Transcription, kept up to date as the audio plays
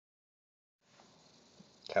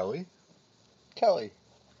Kelly? Kelly?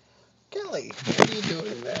 Kelly, what are you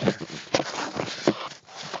doing there?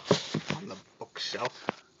 On the bookshelf.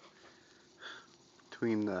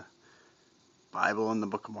 Between the Bible and the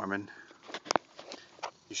Book of Mormon.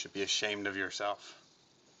 You should be ashamed of yourself.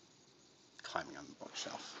 Climbing on the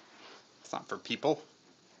bookshelf. It's not for people.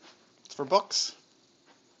 It's for books.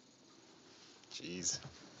 Jeez.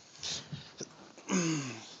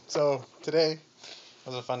 So, today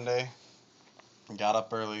was a fun day. Got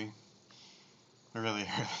up early. Really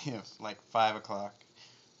early. It was like 5 o'clock.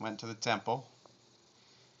 Went to the temple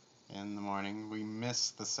in the morning. We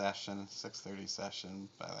missed the session, 6:30 session,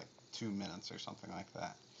 by like 2 minutes or something like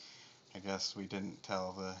that. I guess we didn't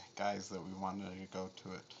tell the guys that we wanted to go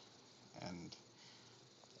to it. And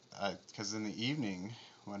because in the evening,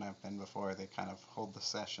 when I've been before, they kind of hold the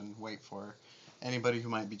session, wait for anybody who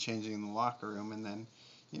might be changing in the locker room, and then,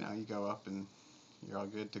 you go up and you're all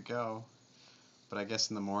good to go. But I guess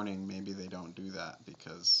in the morning, maybe they don't do that,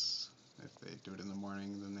 because if they do it in the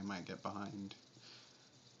morning, then they might get behind.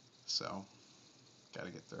 So, got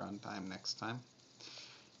to get there on time next time.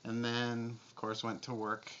 And then, of course, went to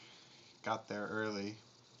work. Got there early.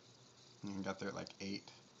 And got there at like 8.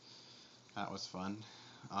 That was fun.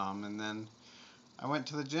 And then I went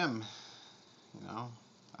to the gym.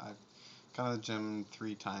 I've gone to the gym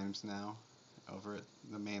 3 times now over at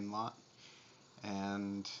the main lot.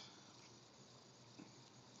 And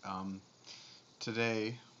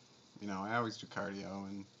today, I always do cardio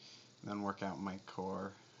and then work out my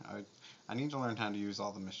core. I need to learn how to use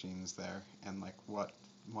all the machines there, and like what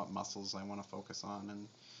muscles I want to focus on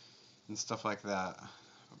and stuff like that.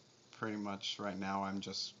 Pretty much right now I'm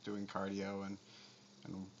just doing cardio and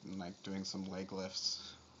like doing some leg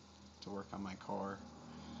lifts to work on my core.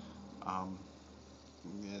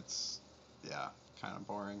 It's kind of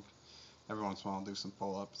boring. Every once in a while I'll do some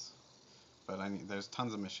pull-ups, but there's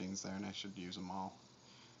tons of machines there and I should use them all.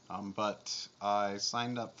 But I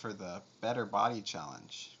signed up for the Better Body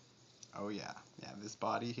Challenge. Oh yeah, this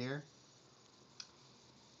body here.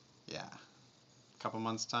 Yeah, a couple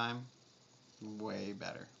months time, way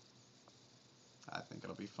better. I think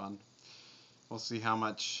it'll be fun. We'll see how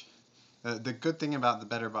much. The good thing about the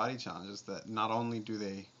Better Body Challenge is that not only do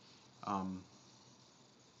they,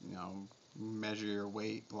 measure your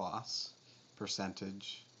weight loss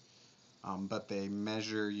percentage, but they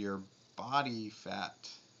measure your body fat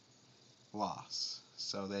loss.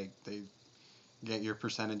 So they get your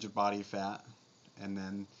percentage of body fat, and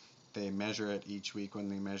then they measure it each week when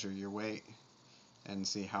they measure your weight and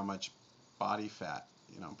see how much body fat,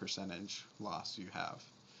 percentage loss you have,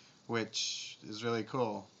 which is really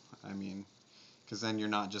cool. I mean, because then you're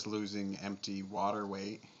not just losing empty water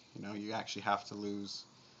weight. You actually have to lose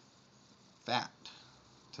fat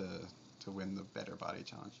to win the Better Body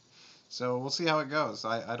Challenge. So we'll see how it goes.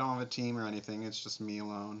 I don't have a team or anything. It's just me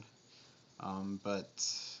alone. But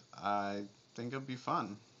I think it'll be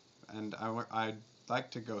fun. And I'd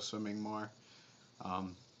like to go swimming more.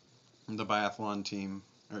 The biathlon team,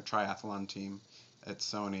 or triathlon team at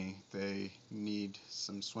Sony, they need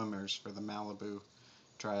some swimmers for the Malibu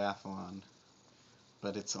triathlon.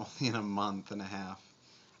 But it's only in a month and a half.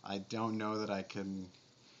 I don't know that I can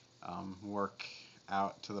work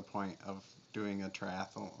out to the point of doing a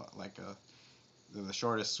triathlon, the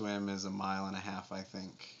shortest swim is 1.5 miles, I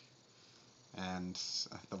think, and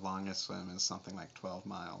the longest swim is something like 12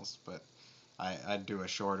 miles, but I'd do a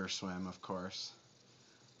shorter swim, of course,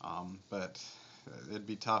 but it'd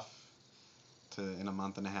be tough to, in a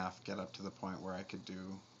month and a half, get up to the point where I could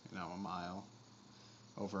do,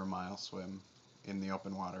 over 1 mile swim in the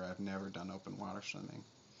open water. I've never done open water swimming,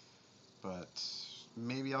 but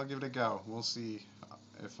maybe I'll give it a go. We'll see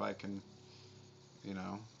if I can,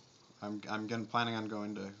 I'm planning on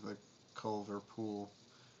going to the Culver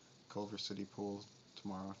City Pool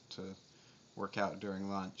tomorrow to work out during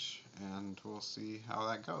lunch, and we'll see how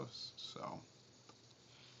that goes. So,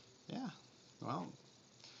 yeah, well,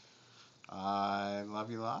 I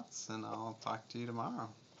love you lots, and I'll talk to you tomorrow.